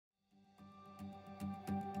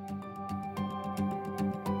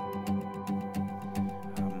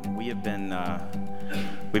we've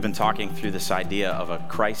been talking through this idea of a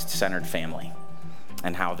Christ-centered family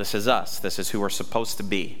and how this is us. This is who we're supposed to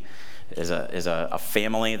be, is a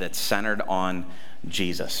family that's centered on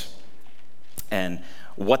Jesus. And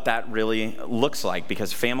what that really looks like,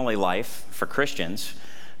 because family life for Christians,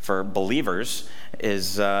 for believers,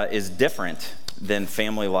 is different than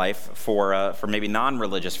family life for maybe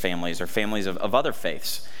non-religious families or families of other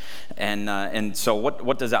faiths. And so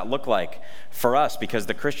what does that look like for us? Because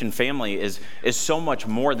the Christian family is so much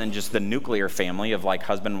more than just the nuclear family of like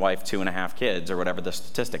husband, wife, 2.5 kids, or whatever the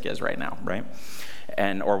statistic is right now, right?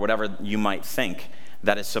 Or whatever you might think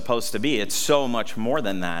that is supposed to be. It's so much more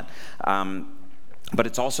than that. But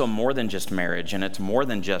it's also more than just marriage, and it's more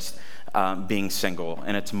than just being single,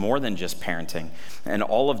 and it's more than just parenting. And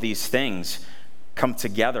all of these things come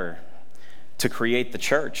together to create the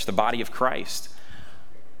church, the body of Christ,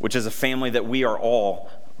 which is a family that we are all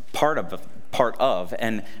part of.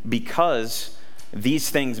 And because these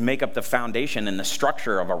things make up the foundation and the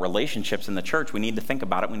structure of our relationships in the church, we need to think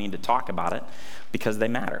about it, we need to talk about it, because they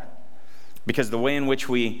matter. Because the way in which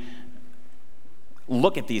we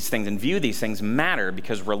look at these things and view these things matter,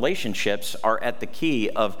 because relationships are at the key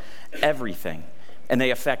of everything, and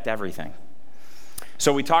they affect everything.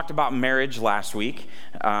 So we talked about marriage last week,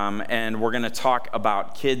 and we're going to talk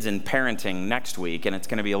about kids and parenting next week, and it's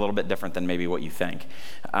going to be a little bit different than maybe what you think.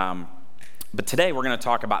 But today we're going to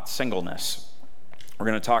talk about singleness. We're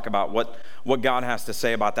going to talk about what God has to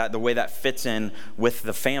say about that, the way that fits in with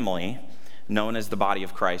the family known as the body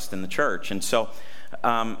of Christ in the church. And so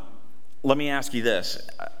let me ask you this.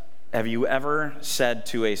 Have you ever said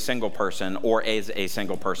to a single person, or as a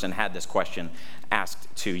single person had this question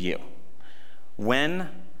asked to you? When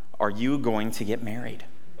are you going to get married?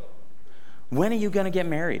 When are you going to get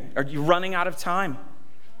married? Are you running out of time?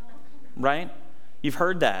 Right? You've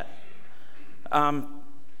heard that.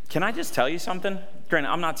 Can I just tell you something? Granted,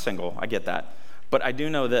 I'm not single. I get that. But I do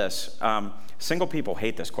know this. Single people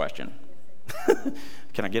hate this question.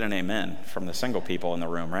 Can I get an amen from the single people in the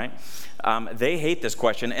room, right? They hate this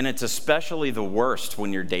question, and it's especially the worst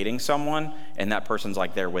when you're dating someone and that person's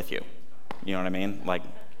like there with you. You know what I mean?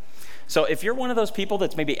 So if you're one of those people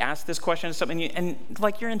that's maybe asked this question or something, and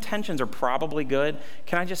like your intentions are probably good,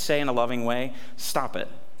 can I just say in a loving way, stop it.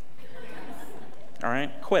 All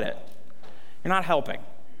right? Quit it. You're not helping.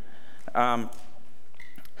 Have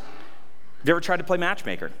you ever tried to play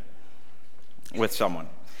matchmaker with someone?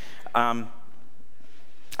 I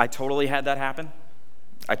totally had that happen.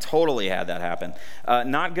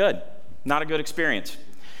 Not good. Not a good experience.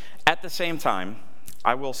 At the same time,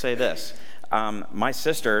 I will say this. My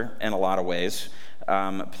sister, in a lot of ways,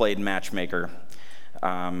 played matchmaker,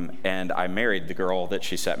 and I married the girl that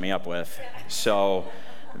she set me up with. So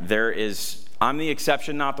I'm the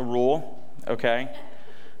exception, not the rule, okay?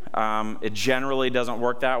 It generally doesn't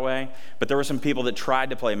work that way, but there were some people that tried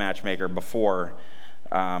to play matchmaker before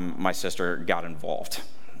my sister got involved.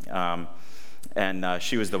 And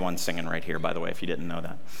she was the one singing right here, by the way, if you didn't know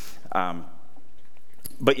that.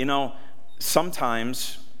 But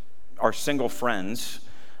sometimes our single friends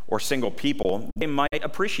or single people, they might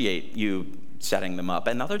appreciate you setting them up,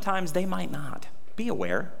 and other times they might not. Be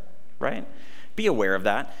aware, right? Be aware of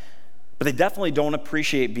that. But they definitely don't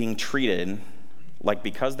appreciate being treated like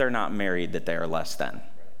because they're not married that they are less than.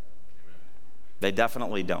 They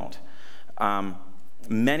definitely don't.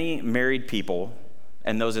 Many married people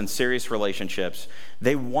and those in serious relationships,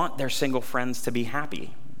 they want their single friends to be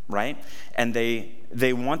happy, right? And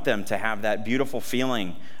they want them to have that beautiful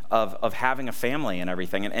feeling of having a family and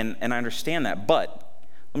everything, and I understand that. But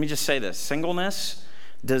let me just say this. Singleness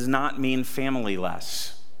does not mean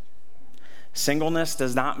familyless. Singleness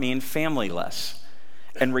does not mean familyless.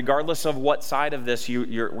 And regardless of what side of this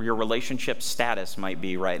your relationship status might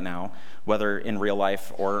be right now, whether in real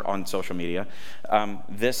life or on social media,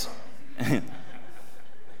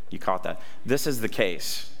 you caught that. This is the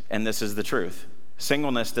case, and this is the truth.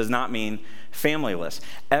 Singleness does not mean familyless.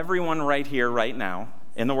 Everyone right here, right now,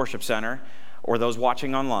 in the worship center, or those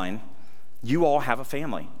watching online, you all have a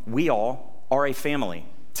family. We all are a family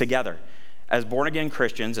together. As born-again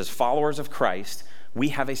Christians, as followers of Christ, we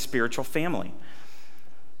have a spiritual family.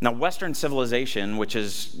 Now, Western civilization, which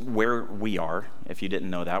is where we are, if you didn't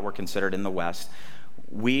know that, we're considered in the West,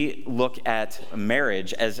 we look at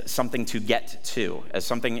marriage as something to get to, as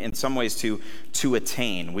something in some ways to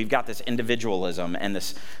attain. We've got this individualism and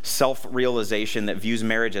this self-realization that views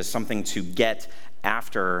marriage as something to get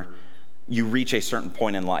after you reach a certain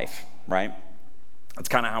point in life, right? That's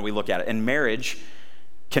kind of how we look at it. And marriage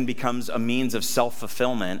can become a means of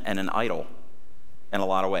self-fulfillment and an idol in a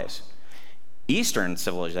lot of ways. Eastern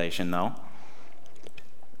civilization, though,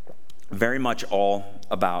 very much all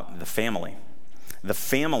about the family. The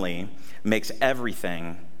family makes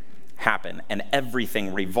everything happen, and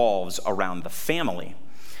everything revolves around the family.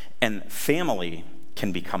 And family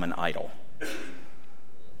can become an idol.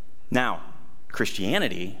 Now,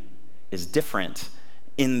 Christianity is different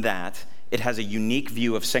in that it has a unique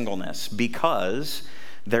view of singleness because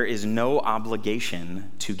there is no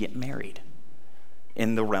obligation to get married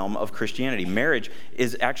in the realm of Christianity. Marriage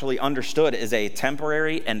is actually understood as a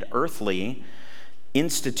temporary and earthly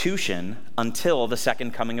institution until the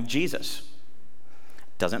second coming of Jesus.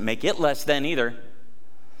 Doesn't make it less than either.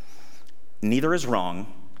 Neither is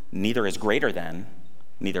wrong, neither is greater than,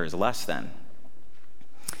 neither is less than.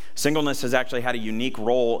 Singleness has actually had a unique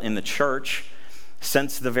role in the church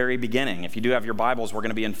since the very beginning. If you do have your Bibles, we're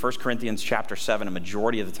going to be in 1 Corinthians chapter 7 a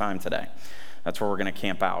majority of the time today. That's where we're going to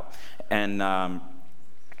camp out. And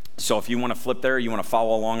so if you want to flip there, you want to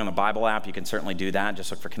follow along on the Bible app, you can certainly do that.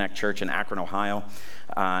 Just look for Connect Church in Akron, Ohio,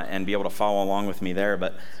 and be able to follow along with me there.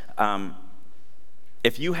 But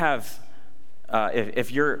if you're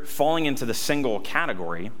falling into the single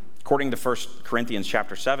category, according to 1 Corinthians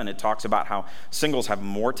chapter 7, it talks about how singles have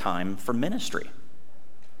more time for ministry.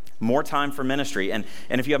 More time for ministry. And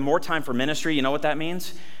if you have more time for ministry, you know what that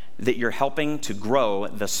means? That you're helping to grow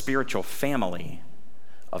the spiritual family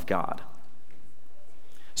of God.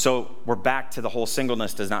 So we're back to the whole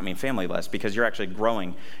singleness does not mean familyless, because you're actually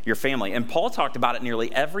growing your family. And Paul talked about it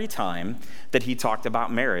nearly every time that he talked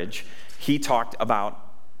about marriage. He talked about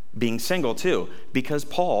being single too, because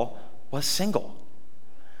Paul was single.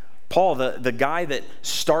 Paul, the guy that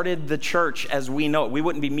started the church as we know it, we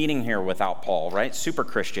wouldn't be meeting here without Paul, right? Super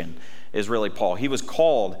Christian is really Paul. He was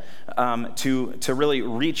called to really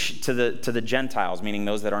reach to the Gentiles, meaning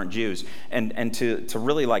those that aren't Jews, and to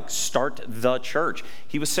really like start the church.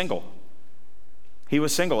 He was single. He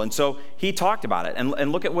was single, and so he talked about it.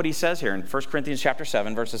 And look at what he says here in 1 Corinthians chapter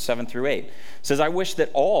 7, verses 7 through 8. It says, I wish that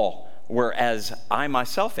all were as I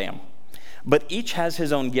myself am, but each has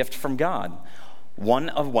his own gift from God, one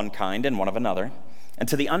of one kind and one of another. And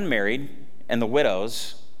to the unmarried and the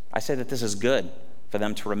widows, I say that this is good for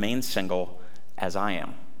them to remain single as I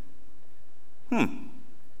am.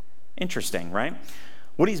 Interesting, right?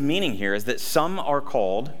 What he's meaning here is that some are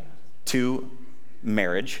called to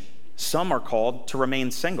marriage, some are called to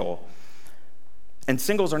remain single. And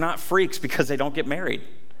singles are not freaks because they don't get married.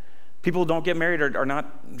 People who don't get married are not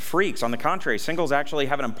freaks. On the contrary, singles actually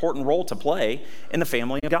have an important role to play in the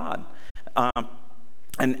family of God.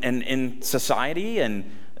 And in society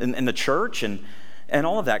and in the church and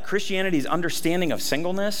all of that. Christianity's understanding of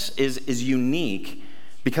singleness is unique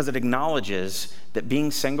because it acknowledges that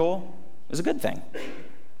being single is a good thing.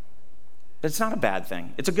 It's not a bad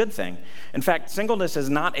thing. It's a good thing. In fact, singleness is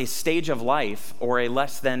not a stage of life or a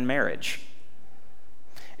less than marriage.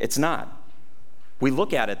 It's not. We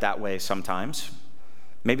look at it that way sometimes.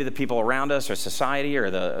 Maybe the people around us or society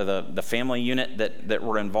or the family unit that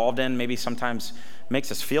we're involved in maybe sometimes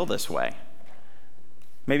makes us feel this way.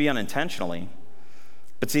 Maybe unintentionally.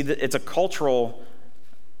 But see, it's a cultural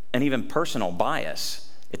and even personal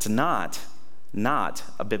bias. It's not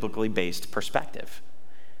a biblically based perspective.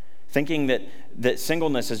 Thinking that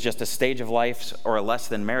singleness is just a stage of life or a less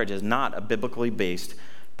than marriage is not a biblically based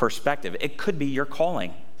perspective. It could be your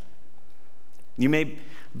calling. You may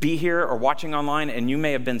be here or watching online and you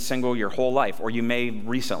may have been single your whole life, or you may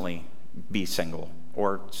recently be single,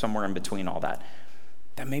 or somewhere in between all that.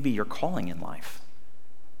 That may be your calling in life.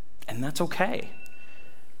 And that's okay.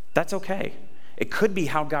 That's okay. It could be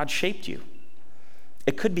how God shaped you.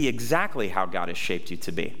 It could be exactly how God has shaped you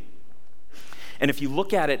to be. And if you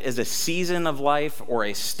look at it as a season of life or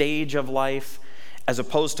a stage of life, as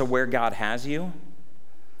opposed to where God has you,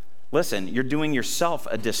 listen, you're doing yourself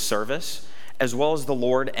a disservice, as well as the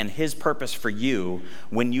Lord and his purpose for you,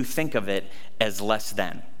 when you think of it as less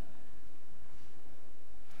than.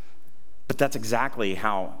 But that's exactly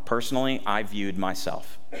how, personally, I viewed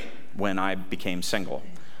myself when I became single.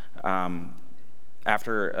 After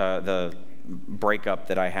the breakup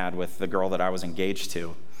that I had with the girl that I was engaged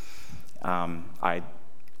to, I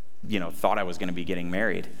thought I was going to be getting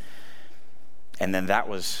married. And then that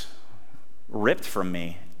was ripped from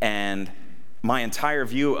me. And my entire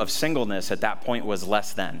view of singleness at that point was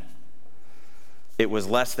less than. It was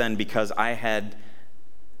less than because I had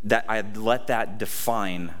let that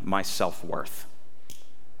define my self-worth.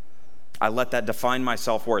 I let that define my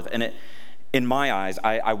self-worth. And in my eyes,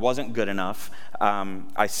 I wasn't good enough.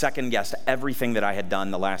 I second-guessed everything that I had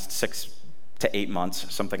done the last 6 to 8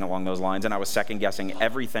 months, something along those lines. And I was second-guessing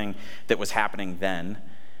everything that was happening then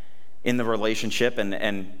in the relationship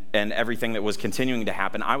and everything that was continuing to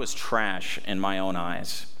happen. I was trash in my own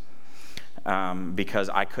eyes. because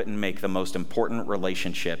I couldn't make the most important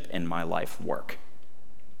relationship in my life work.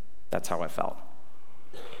 That's how I felt.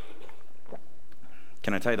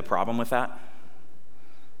 Can I tell you the problem with that?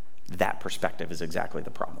 That perspective is exactly the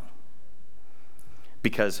problem.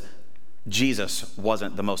 Because Jesus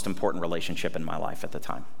wasn't the most important relationship in my life at the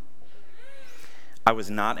time. I was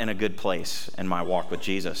not in a good place in my walk with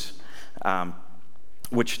Jesus,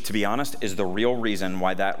 which, to be honest, is the real reason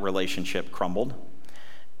why that relationship crumbled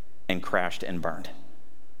and crashed and burned.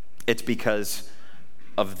 It's because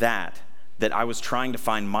of that I was trying to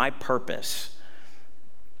find my purpose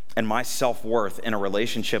and my self-worth in a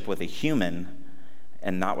relationship with a human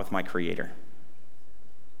and not with my Creator.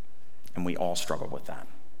 And we all struggle with that.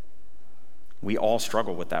 We all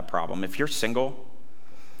struggle with that problem. If you're single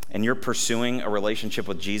and you're pursuing a relationship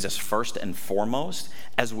with Jesus first and foremost,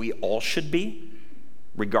 as we all should be,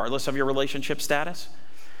 regardless of your relationship status,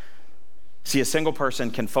 see, a single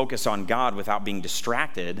person can focus on God without being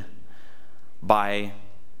distracted by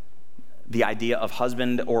the idea of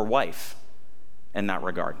husband or wife in that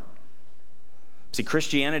regard. See,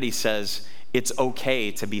 Christianity says it's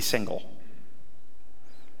okay to be single.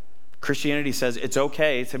 Christianity says it's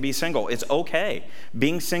okay to be single. It's okay.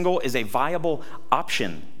 Being single is a viable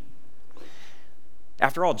option.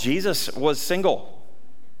 After all, Jesus was single.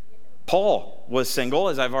 Paul was single,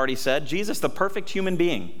 as I've already said. Jesus, the perfect human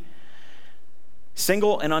being,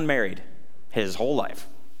 single and unmarried his whole life.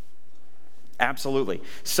 Absolutely.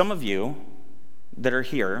 Some of you that are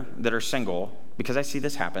here, that are single, because I see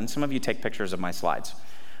this happen, some of you take pictures of my slides,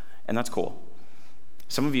 and that's cool.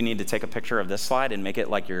 Some of you need to take a picture of this slide and make it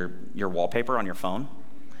like your wallpaper on your phone,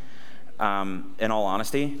 in all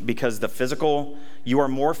honesty, because you are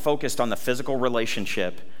more focused on the physical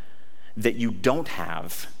relationship that you don't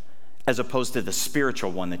have as opposed to the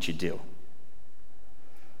spiritual one that you do.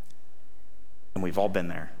 And we've all been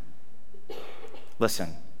there.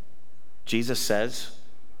 Listen, Jesus says,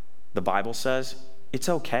 the Bible says, it's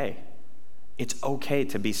okay. It's okay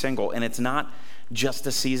to be single, and it's not just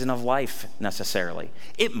a season of life necessarily.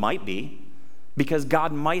 It might be, because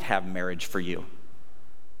God might have marriage for you,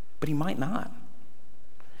 but he might not.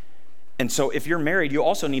 And so if you're married, you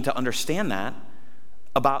also need to understand that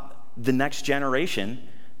about the next generation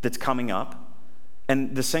that's coming up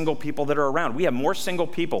and the single people that are around. We have more single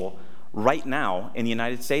people right now in the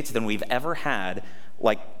United States than we've ever had,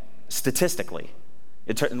 like statistically,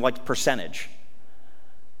 like percentage,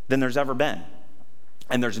 than there's ever been.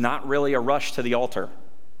 And there's not really a rush to the altar.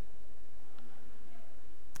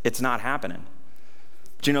 It's not happening.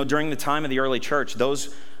 But you know, during the time of the early church,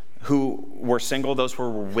 those who were single, those who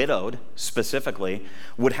were widowed specifically,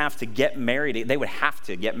 would have to get married. They would have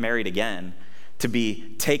to get married again to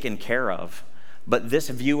be taken care of. But this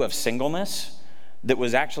view of singleness that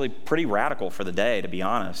was actually pretty radical for the day, to be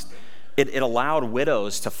honest, it allowed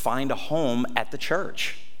widows to find a home at the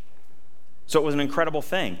church. So it was an incredible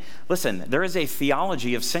thing. Listen, there is a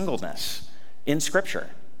theology of singleness in Scripture.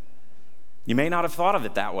 You may not have thought of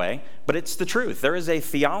it that way, but it's the truth. There is a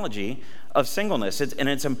theology of singleness, and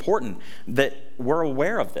it's important that we're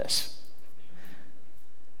aware of this.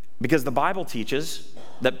 Because the Bible teaches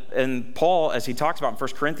that, and Paul, as he talks about in 1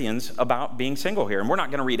 Corinthians, about being single here. And we're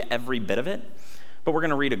not going to read every bit of it, but we're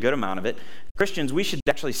going to read a good amount of it. Christians, we should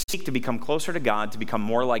actually seek to become closer to God, to become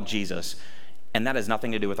more like Jesus. And that has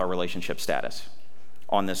nothing to do with our relationship status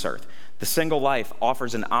on this earth. The single life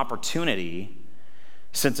offers an opportunity,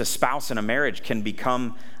 since a spouse in a marriage can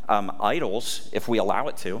become idols if we allow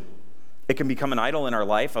it to. It can become an idol in our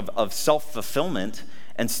life of self-fulfillment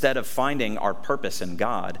instead of finding our purpose in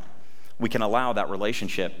God. We can allow that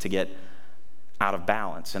relationship to get out of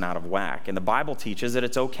balance and out of whack. And the Bible teaches that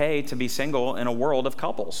it's okay to be single in a world of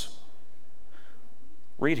couples.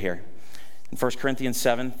 Read here. In 1 Corinthians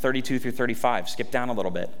 7, 32 through 35, skip down a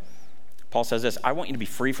little bit. Paul says this, I want you to be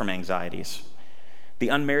free from anxieties. The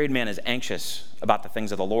unmarried man is anxious about the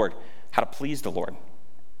things of the Lord, how to please the Lord.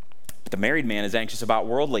 But the married man is anxious about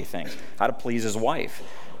worldly things, how to please his wife.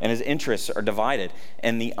 And his interests are divided.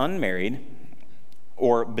 And the unmarried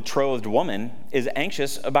or betrothed woman is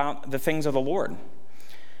anxious about the things of the Lord,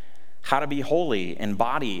 how to be holy in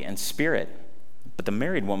body and spirit. But the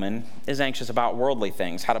married woman is anxious about worldly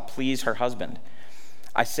things, how to please her husband.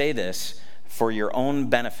 I say this for your own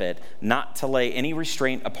benefit, not to lay any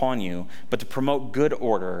restraint upon you, but to promote good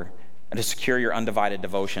order and to secure your undivided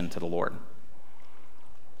devotion to the Lord.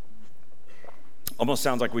 Almost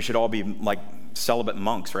sounds like we should all be like celibate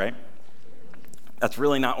monks, right? That's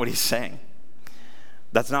really not what he's saying.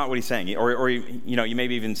 That's not what he's saying. Or you know, you may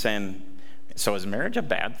be even saying, so is marriage a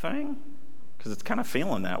bad thing? Because it's kind of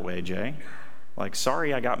feeling that way, Jay. Like,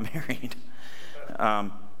 sorry I got married.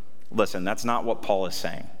 Listen, that's not what Paul is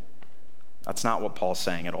saying. That's not what Paul's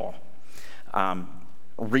saying at all.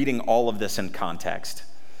 Reading all of this in context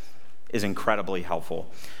is incredibly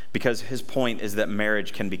helpful because his point is that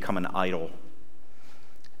marriage can become an idol,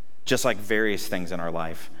 just like various things in our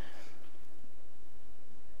life.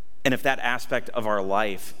 And if that aspect of our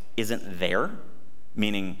life isn't there,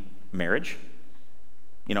 meaning marriage,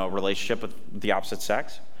 a relationship with the opposite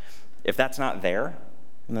sex, if that's not there,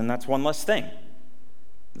 then that's one less thing.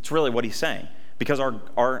 That's really what he's saying. Because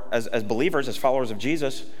our as believers, as followers of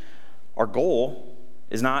Jesus, our goal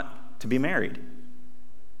is not to be married.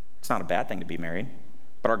 It's not a bad thing to be married.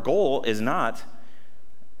 But our goal is not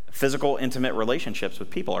physical, intimate relationships with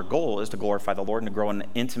people. Our goal is to glorify the Lord and to grow in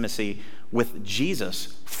intimacy with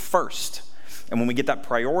Jesus first. And when we get that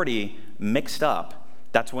priority mixed up,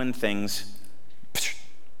 that's when things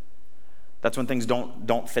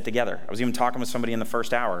don't fit together. I was even talking with somebody in the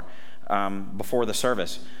first hour before the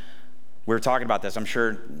service. We were talking about this. I'm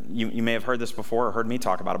sure you may have heard this before or heard me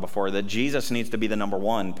talk about it before, that Jesus needs to be the number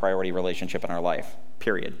one priority relationship in our life,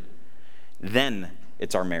 period. Then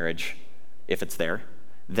it's our marriage, if it's there.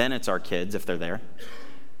 Then it's our kids, if they're there.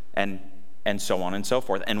 And so on and so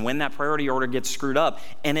forth. And when that priority order gets screwed up,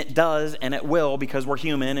 and it does, and it will, because we're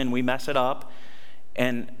human and we mess it up,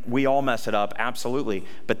 and we all mess it up, absolutely.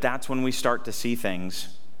 But that's when we start to see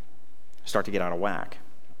things start to get out of whack.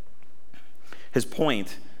 His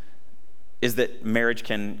point is that marriage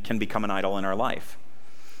can become an idol in our life.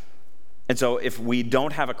 And so if we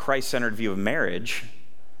don't have a Christ-centered view of marriage,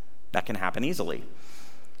 that can happen easily.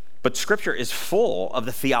 But Scripture is full of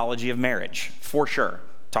the theology of marriage, for sure.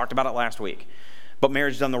 Talked about it last week. But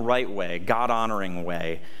marriage done the right way, God-honoring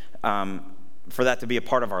way, for that to be a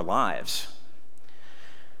part of our lives.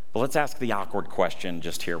 But let's ask the awkward question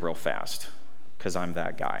just here real fast, because I'm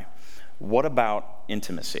that guy. What about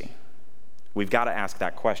intimacy? We've got to ask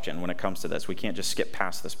that question when it comes to this. We can't just skip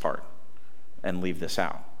past this part and leave this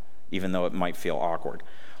out, even though it might feel awkward.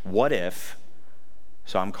 What if,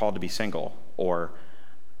 so I'm called to be single, or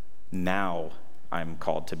now I'm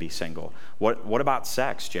called to be single. What about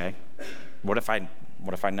sex, Jay? What if I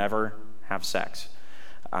never have sex,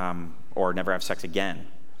 or never have sex again?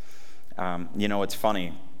 It's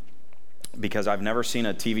funny because I've never seen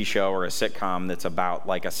a TV show or a sitcom that's about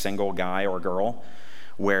like a single guy or girl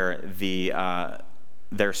where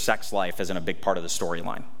their sex life isn't a big part of the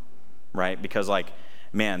storyline, right? Because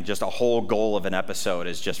just a whole goal of an episode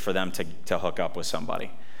is just for them to hook up with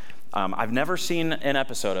somebody. I've never seen an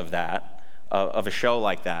episode of that, of a show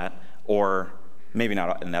like that, or maybe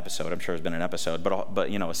not an episode, I'm sure there's been an episode, but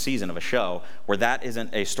a season of a show where that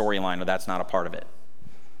isn't a storyline or that's not a part of it.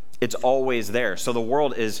 It's always there. So the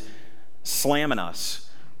world is slamming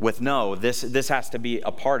us with, no, this has to be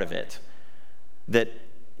a part of it. That,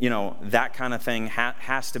 that kind of thing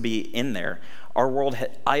has to be in there. Our world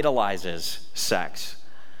idolizes sex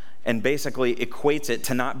and basically equates it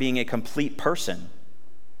to not being a complete person.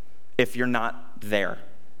 If you're not there,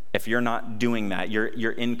 if you're not doing that,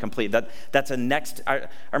 you're incomplete. That's a next. I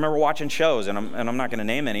remember watching shows, and I'm not going to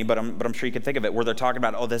name any, but I'm sure you could think of it, where they're talking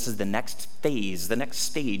about, this is the next phase, the next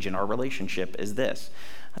stage in our relationship is this.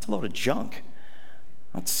 That's a load of junk.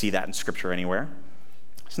 I don't see that in Scripture anywhere.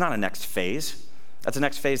 It's not a next phase. That's a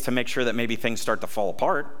next phase to make sure that maybe things start to fall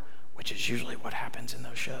apart, which is usually what happens in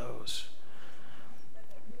those shows.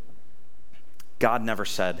 God never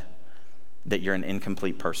said that you're an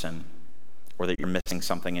incomplete person or that you're missing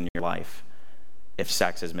something in your life if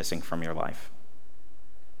sex is missing from your life.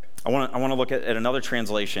 I want to look at another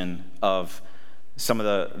translation of some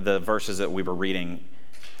of the verses that we were reading.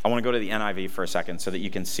 I want to go to the NIV for a second so that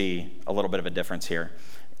you can see a little bit of a difference here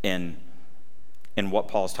in what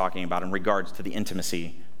Paul's talking about in regards to the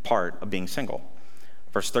intimacy part of being single.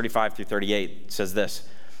 Verse 35 through 38 says this: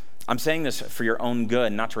 I'm saying this for your own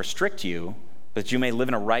good, not to restrict you, but that you may live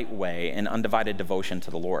in a right way in undivided devotion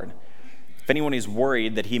to the Lord. If anyone is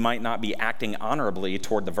worried that he might not be acting honorably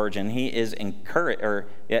toward the virgin he is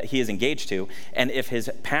engaged to, and if his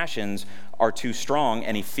passions are too strong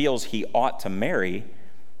and he feels he ought to marry,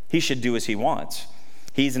 he should do as he wants.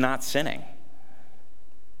 He's not sinning.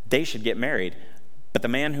 They should get married. But the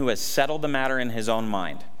man who has settled the matter in his own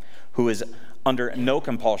mind, who is under no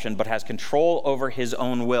compulsion but has control over his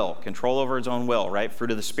own will, right?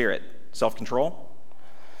 Fruit of the Spirit, self-control,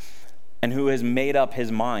 and who has made up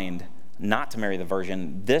his mind not to marry the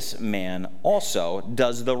virgin, this man also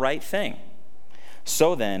does the right thing.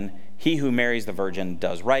 So then, he who marries the virgin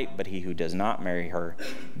does right, but he who does not marry her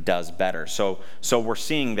does better. So we're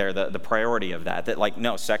seeing there the priority of that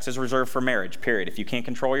no, sex is reserved for marriage, period. If you can't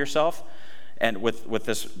control yourself and with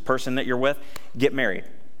this person that you're with, get married.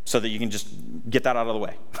 so that you can just get that out of the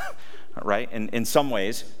way, right? And in some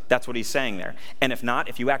ways, that's what he's saying there. And if not,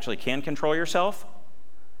 if you actually can control yourself,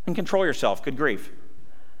 then control yourself. Good grief.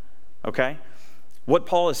 Okay? What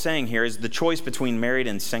Paul is saying here is the choice between married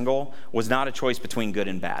and single was not a choice between good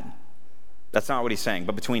and bad. That's not what he's saying,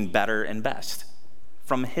 but between better and best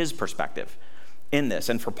from his perspective in this.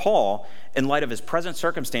 And for Paul, in light of his present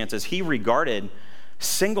circumstances, he regarded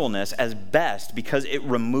singleness as best because it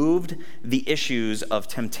removed the issues of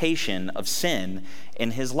temptation, of sin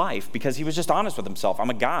in his life, because he was just honest with himself. I'm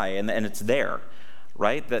a guy, and it's there,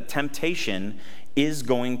 right? That temptation is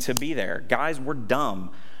going to be there. Guys, we're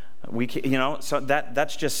dumb. So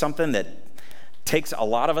that's just something that takes a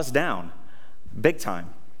lot of us down, big time.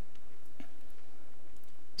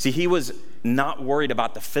 See, he was not worried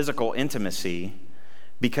about the physical intimacy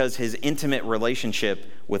because his intimate relationship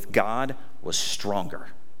with God was stronger.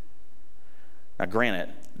 Now, granted,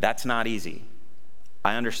 that's not easy.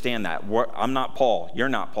 I understand that. I'm not Paul. You're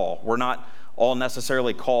not Paul. We're not all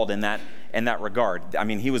necessarily called in that regard. I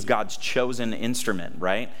mean, he was God's chosen instrument,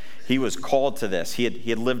 right? He was called to this. He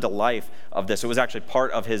had lived a life of this. It was actually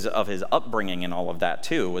part of his upbringing and all of that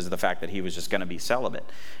too, was the fact that he was just going to be celibate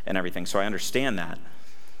and everything. So I understand that.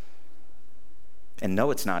 And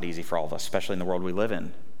no, it's not easy for all of us, especially in the world we live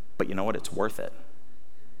in. But you know what? It's worth it.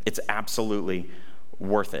 It's absolutely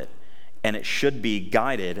worth it. And it should be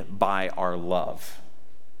guided by our love.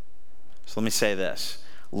 So let me say this.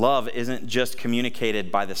 Love isn't just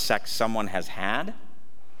communicated by the sex someone has had,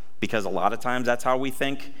 because a lot of times that's how we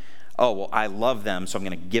think. Oh, well, I love them, so I'm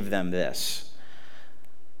going to give them this.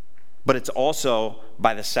 But it's also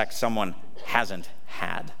by the sex someone hasn't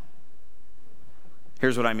had.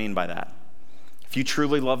 Here's what I mean by that. If you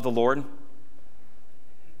truly love the Lord,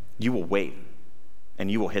 you will wait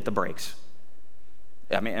and you will hit the brakes.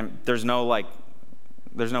 I mean, there's no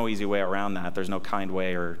easy way around that. There's no kind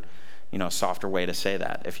way or, softer way to say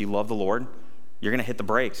that. If you love the Lord, you're going to hit the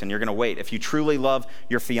brakes and you're going to wait. If you truly love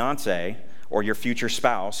your fiance or your future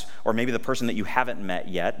spouse, or maybe the person that you haven't met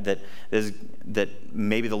yet that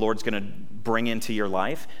maybe the Lord's going to bring into your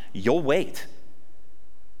life, you'll wait.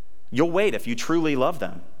 You'll wait if you truly love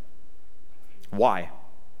them. Why?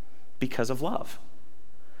 Because of love.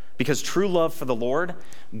 Because true love for the Lord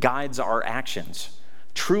guides our actions.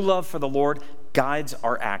 True love for the Lord guides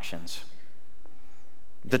our actions.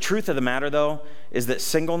 The truth of the matter, though, is that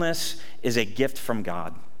singleness is a gift from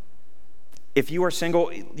God. If you are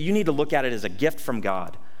single, you need to look at it as a gift from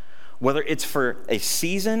God, whether it's for a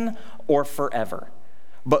season or forever.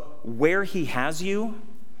 But where he has you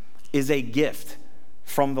is a gift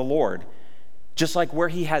from the Lord. Just like where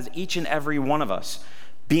he has each and every one of us.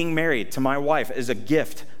 Being married to my wife is a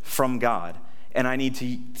gift from God. And I need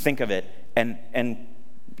to think of it and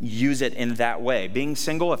use it in that way. Being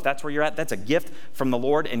single, if that's where you're at, that's a gift from the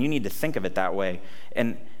Lord, and you need to think of it that way.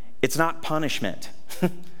 And it's not punishment.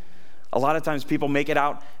 A lot of times people make it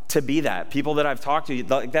out to be that. People that I've talked to,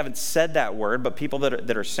 they haven't said that word, but people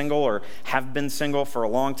that are single or have been single for a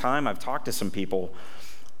long time, I've talked to some people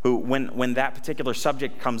who, when that particular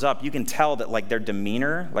subject comes up, you can tell that their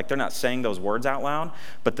demeanor, they're not saying those words out loud,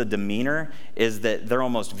 but the demeanor is that they're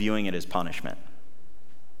almost viewing it as punishment.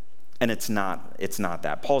 And it's not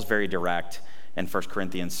that. Paul's very direct in 1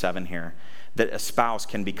 Corinthians 7 here, that a spouse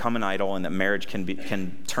can become an idol and that marriage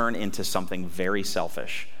can turn into something very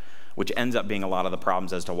selfish, which ends up being a lot of the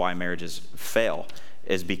problems as to why marriages fail,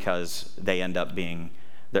 is because they end up being,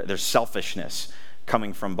 there's selfishness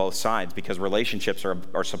coming from both sides, because relationships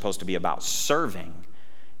are supposed to be about serving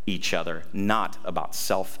each other, not about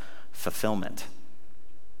self-fulfillment.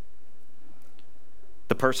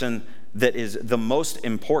 The person that is the most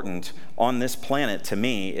important on this planet to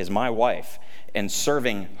me is my wife, and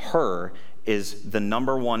serving her is the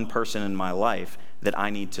number one person in my life that I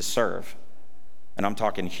need to serve. And I'm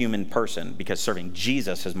talking human person, because serving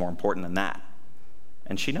Jesus is more important than that.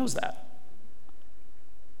 And she knows that.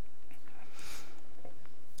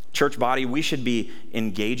 Church body, we should be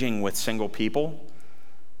engaging with single people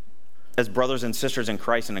as brothers and sisters in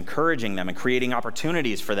Christ and encouraging them and creating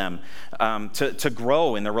opportunities for them to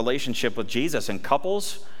grow in their relationship with Jesus. And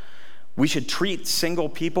couples, we should treat single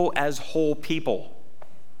people as whole people.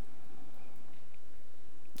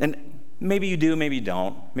 And maybe you do, maybe you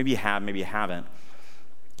don't. Maybe you have, maybe you haven't.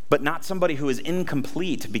 But not somebody who is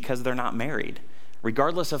incomplete because they're not married,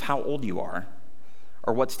 regardless of how old you are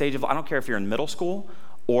or what stage of, I don't care if you're in middle school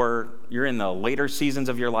or you're in the later seasons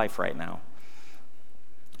of your life right now.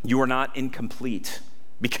 You are not incomplete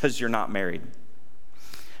because you're not married.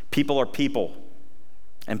 People are people,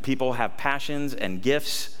 and people have passions and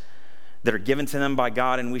gifts that are given to them by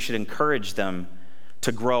God, and we should encourage them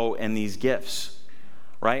to grow in these gifts.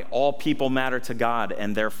 right? All people matter to God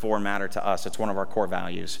and therefore matter to us. It's one of our core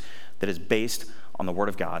values that is based on the Word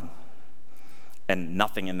of God. And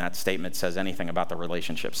nothing in that statement says anything about the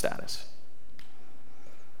relationship status.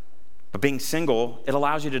 But being single, it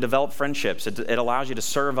allows you to develop friendships. It allows you to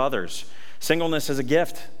serve others. Singleness is a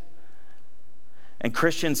gift. And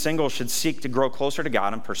Christian singles should seek to grow closer to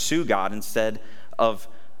God and pursue God instead of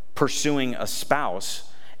pursuing a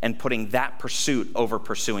spouse and putting that pursuit over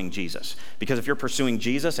pursuing Jesus. Because if you're pursuing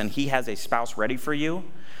Jesus and he has a spouse ready for you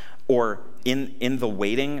or in the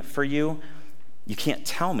waiting for you, you can't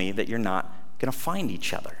tell me that you're not going to find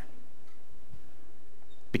each other.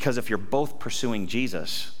 Because if you're both pursuing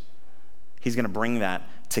Jesus, he's going to bring that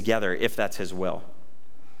together if that's his will.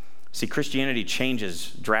 See, Christianity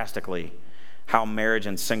changes drastically how marriage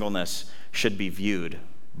and singleness should be viewed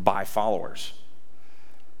by followers.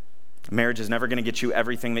 Marriage is never going to get you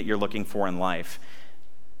everything that you're looking for in life.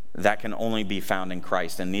 That can only be found in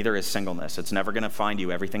Christ, and neither is singleness. It's never going to find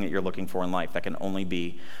you everything that you're looking for in life. That can only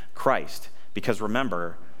be Christ. Because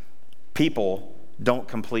remember, people don't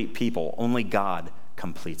complete people. Only God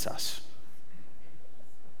completes us.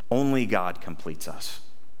 Only God completes us.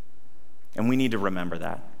 And we need to remember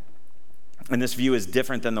that. And this view is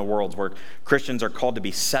different than the world's, where Christians are called to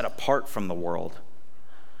be set apart from the world,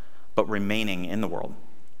 but remaining in the world.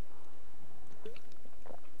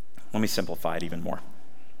 Let me simplify it even more.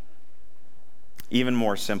 Even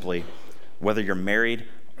more simply, whether you're married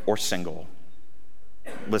or single,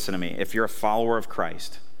 listen to me. If you're a follower of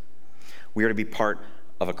Christ, we are to be part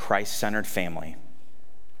of a Christ-centered family.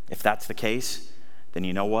 If that's the case, then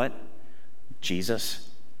you know what? Jesus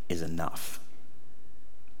is enough.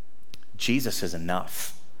 Jesus is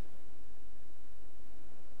enough.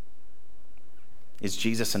 Is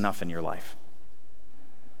Jesus enough in your life?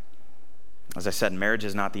 As I said, marriage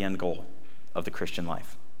is not the end goal of the Christian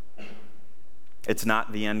life. It's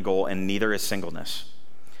not the end goal, and neither is singleness.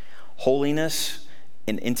 Holiness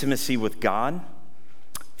and intimacy with God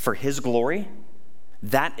for his glory,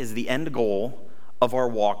 that is the end goal of our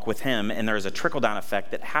walk with him, and there is a trickle-down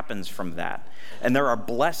effect that happens from that. And there are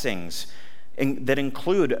blessings that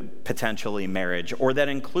include potentially marriage or that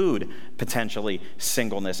include potentially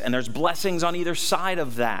singleness. And there's blessings on either side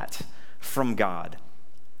of that from God.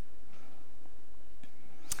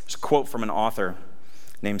 There's a quote from an author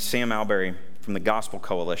named Sam Alberry from the Gospel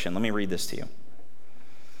Coalition. Let me read this to you. It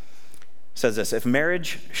says this: if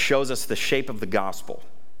marriage shows us the shape of the gospel,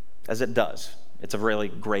 as it does, it's a really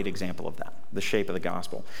great example of that, the shape of the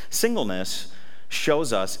gospel. Singleness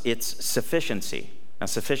shows us its sufficiency. Now,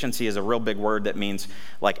 sufficiency is a real big word that means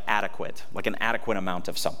like adequate, like an adequate amount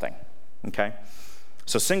of something, okay?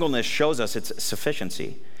 So singleness shows us its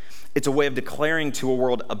sufficiency. It's a way of declaring to a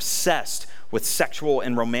world obsessed with sexual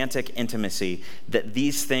and romantic intimacy that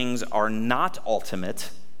these things are not ultimate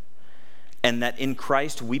and that in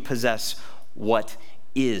Christ we possess what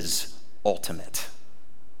is ultimate.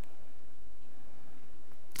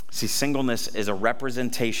 See, singleness is a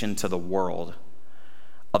representation to the world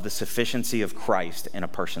of the sufficiency of Christ in a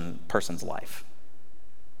person's life,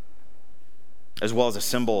 as well as a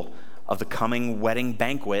symbol of the coming wedding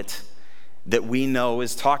banquet that we know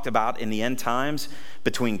is talked about in the end times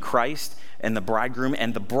between Christ and the bridegroom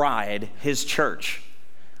and the bride, his church,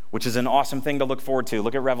 which is an awesome thing to look forward to.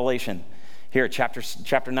 Look at Revelation. Here,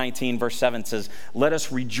 chapter 19, verse 7 says, "Let us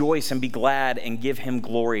rejoice and be glad and give him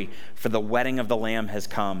glory, for the wedding of the Lamb has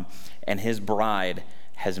come, and his bride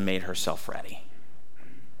has made herself ready."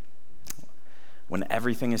 When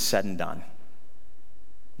everything is said and done,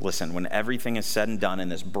 listen, when everything is said and done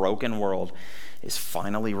and this broken world is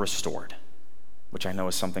finally restored, which I know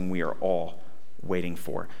is something we are all waiting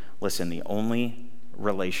for. Listen, the only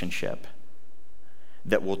relationship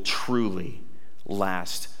that will truly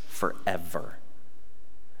last forever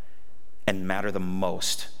and matter the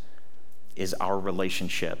most is our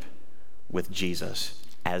relationship with Jesus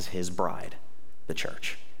as his bride, the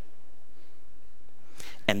church.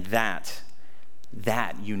 And that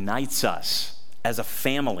unites us as a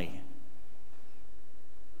family,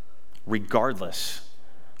 regardless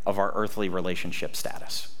of our earthly relationship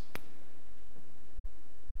status.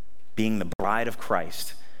 Being the bride of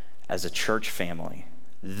Christ as a church family,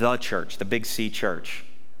 the church, the big C church,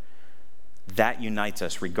 that unites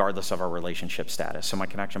us regardless of our relationship status. So my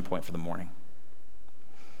connection point for the morning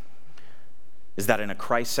is that in a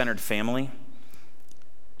Christ-centered family,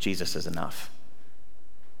 Jesus is enough.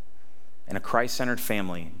 In a Christ-centered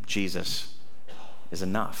family, Jesus is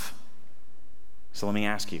enough. So let me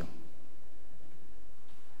ask you,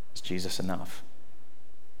 is Jesus enough?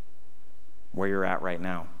 Where you're at right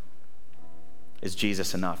now, is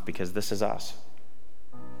Jesus enough? Because this is us.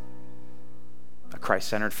 A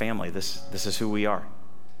Christ-centered family. This is who we are.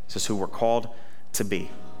 This is who we're called to be.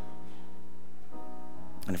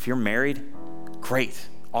 And if you're married, great,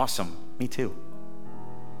 awesome, me too.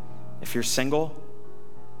 If you're single,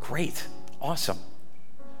 great, awesome.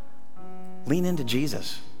 Lean into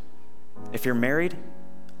Jesus. If you're married,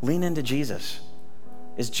 lean into Jesus.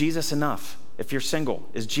 Is Jesus enough? If you're single,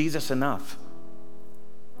 is Jesus enough?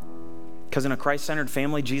 Because in a Christ-centered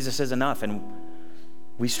family, Jesus is enough, and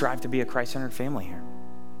we strive to be a Christ-centered family here.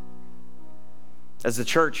 As the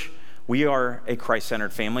church, we are a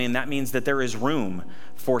Christ-centered family, and that means that there is room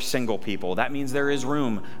for single people. That means there is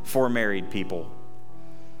room for married people.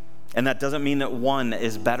 And that doesn't mean that one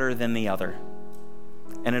is better than the other.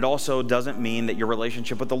 And it also doesn't mean that your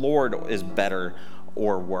relationship with the Lord is better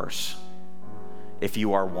or worse if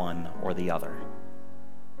you are one or the other.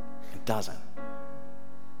 It doesn't.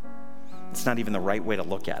 It's not even the right way to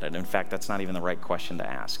look at it. In fact, that's not even the right question to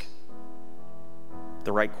ask.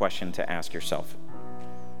 The right question to ask yourself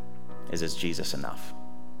is Jesus enough?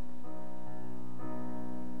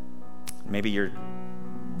 Maybe you're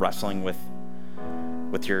wrestling with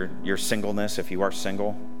your singleness if you are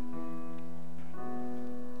single.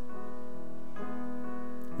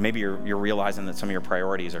 Maybe you're realizing that some of your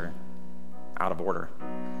priorities are out of order.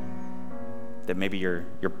 That maybe your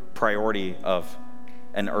priority of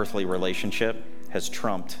an earthly relationship has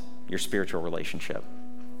trumped your spiritual relationship.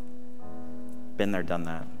 Been there, done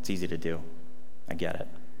that. It's easy to do. I get it.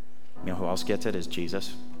 You know who else gets it? Is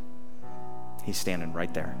Jesus. He's standing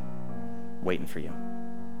right there, waiting for you.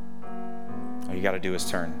 All you got to do is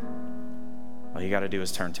turn. All you got to do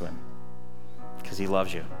is turn to him, because he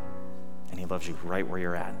loves you, and he loves you right where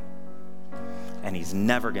you're at. And he's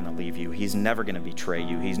never going to leave you. He's never going to betray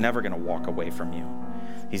you. He's never going to walk away from you.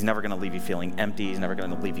 He's never going to leave you feeling empty. He's never going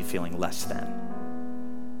to leave you feeling less than.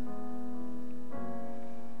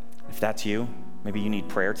 If that's you, maybe you need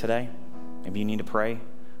prayer today. Maybe you need to pray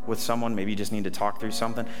with someone. Maybe you just need to talk through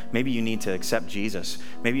something. Maybe you need to accept Jesus.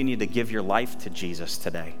 Maybe you need to give your life to Jesus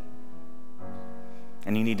today.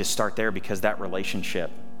 And you need to start there, because that relationship,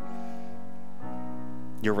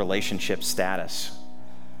 your relationship status,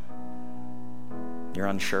 you're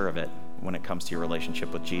unsure of it when it comes to your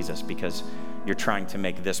relationship with Jesus, because you're trying to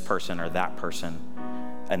make this person or that person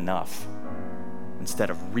enough instead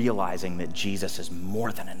of realizing that Jesus is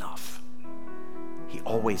more than enough. He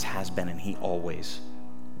always has been, and he always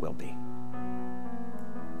will be.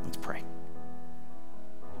 Let's pray.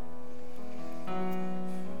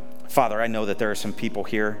 Father, I know that there are some people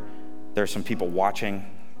here, there are some people watching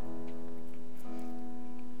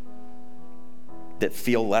that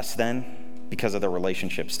feel less than because of their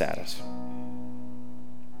relationship status.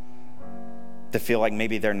 That feel like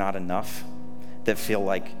maybe they're not enough. That feel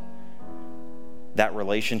like that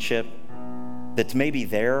relationship that's maybe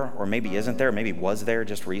there or maybe isn't there, maybe was there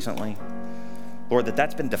just recently. Lord,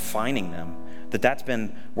 that's been defining them. That's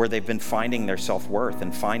been where they've been finding their self-worth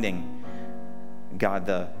and finding,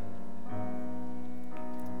 God,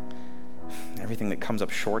 everything that comes up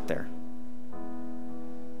short there.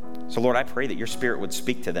 So Lord, I pray that your Spirit would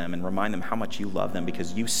speak to them and remind them how much you love them,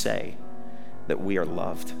 because you say that we are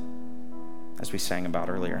loved, as we sang about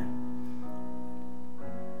earlier.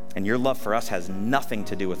 And your love for us has nothing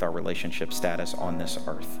to do with our relationship status on this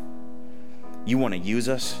earth. You want to use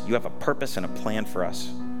us. You have a purpose and a plan for us.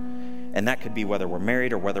 And that could be whether we're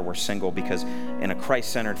married or whether we're single, because in a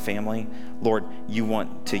Christ-centered family, Lord, you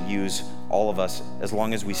want to use all of us as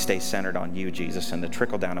long as we stay centered on you, Jesus, and the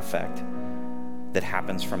trickle-down effect that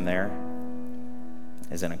happens from there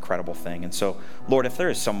is an incredible thing. And so, Lord, if there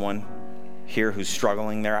is someone here who's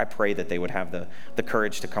struggling there, I pray that they would have the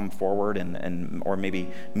courage to come forward and or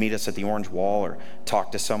maybe meet us at the Orange Wall or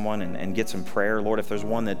talk to someone and get some prayer. Lord, if there's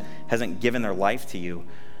one that hasn't given their life to you,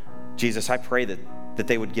 Jesus, I pray that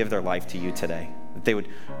they would give their life to you today, that they would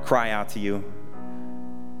cry out to you,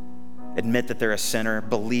 admit that they're a sinner,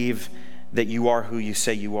 believe that you are who you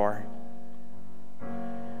say you are,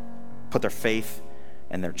 put their faith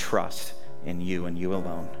and their trust in you and you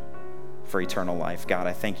alone for eternal life. God,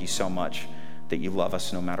 I thank you so much that you love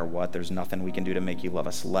us no matter what. There's nothing we can do to make you love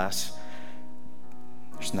us less.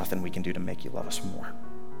 There's nothing we can do to make you love us more.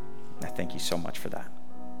 And I thank you so much for that.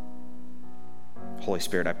 Holy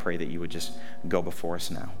Spirit, I pray that you would just go before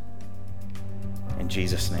us now. In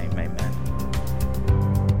Jesus' name, amen.